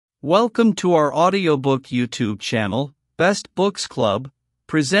Welcome to our audiobook YouTube channel, Best Books Club,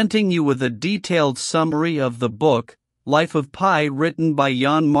 presenting you with a detailed summary of the book, Life of Pi, written by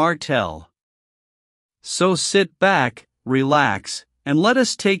Yann Martel. So sit back, relax, and let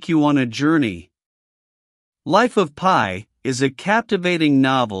us take you on a journey. Life of Pi is a captivating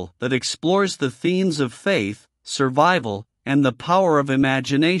novel that explores the themes of faith, survival, and the power of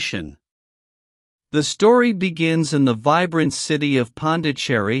imagination. The story begins in the vibrant city of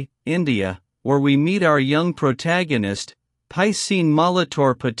Pondicherry, India, where we meet our young protagonist, Paiseen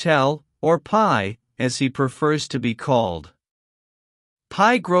Malator Patel, or Pi, as he prefers to be called.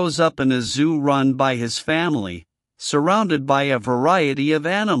 Pi grows up in a zoo run by his family, surrounded by a variety of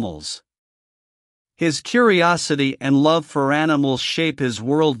animals. His curiosity and love for animals shape his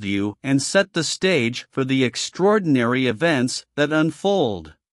worldview and set the stage for the extraordinary events that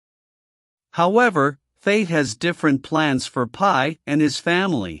unfold. However, fate has different plans for Pi and his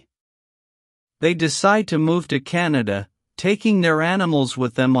family. They decide to move to Canada, taking their animals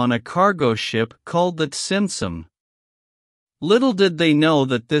with them on a cargo ship called the Tsimtsum. Little did they know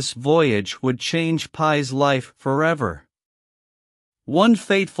that this voyage would change Pi's life forever. One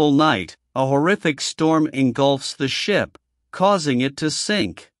fateful night, a horrific storm engulfs the ship, causing it to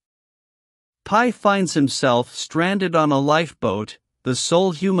sink. Pi finds himself stranded on a lifeboat, the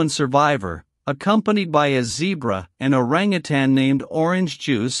sole human survivor, accompanied by a zebra, an orangutan named Orange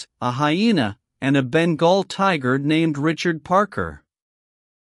Juice, a hyena, and a Bengal tiger named Richard Parker.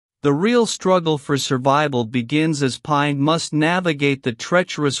 The real struggle for survival begins as Pi must navigate the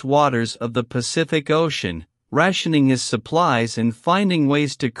treacherous waters of the Pacific Ocean, rationing his supplies and finding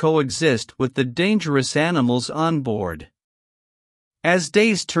ways to coexist with the dangerous animals on board. As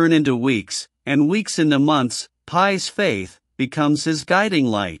days turn into weeks, and weeks into months, Pi's faith becomes his guiding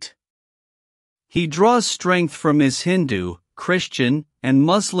light. He draws strength from his Hindu, Christian, and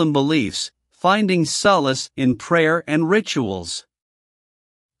Muslim beliefs, finding solace in prayer and rituals.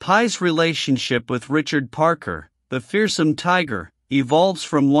 Pi's relationship with Richard Parker, the fearsome tiger, evolves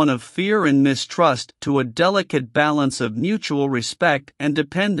from one of fear and mistrust to a delicate balance of mutual respect and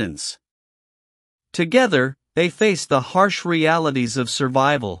dependence. Together, they face the harsh realities of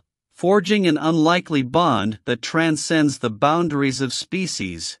survival, forging an unlikely bond that transcends the boundaries of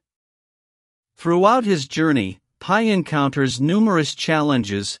species. Throughout his journey, Pi encounters numerous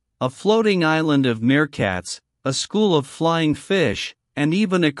challenges: a floating island of meerkats, a school of flying fish, and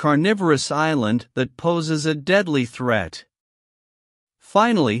even a carnivorous island that poses a deadly threat.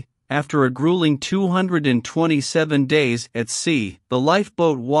 Finally, after a grueling 227 days at sea, the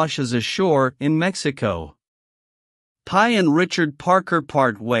lifeboat washes ashore in Mexico. Pi and Richard Parker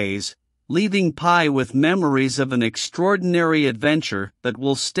part ways, leaving Pi with memories of an extraordinary adventure that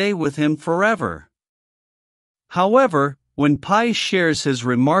will stay with him forever. However, when Pi shares his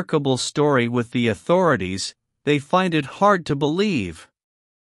remarkable story with the authorities, they find it hard to believe.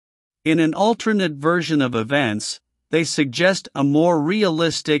 In an alternate version of events, they suggest a more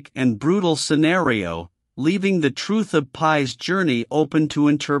realistic and brutal scenario, leaving the truth of Pi's journey open to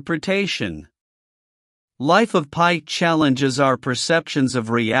interpretation. Life of Pi challenges our perceptions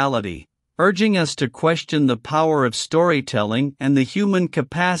of reality, urging us to question the power of storytelling and the human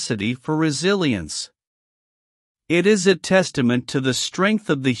capacity for resilience. It is a testament to the strength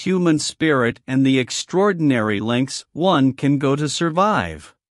of the human spirit and the extraordinary lengths one can go to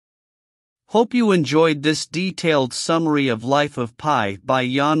survive. Hope you enjoyed this detailed summary of Life of Pi by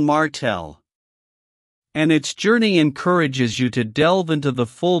Yann Martel. And its journey encourages you to delve into the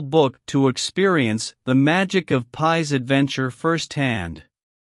full book to experience the magic of Pi's adventure firsthand.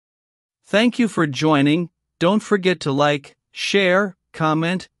 Thank you for joining. Don't forget to like, share,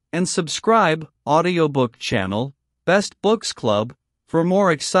 comment, and subscribe audiobook channel, Best Books Club, for more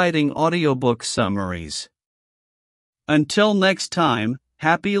exciting audiobook summaries. Until next time,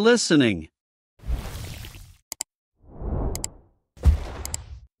 happy listening.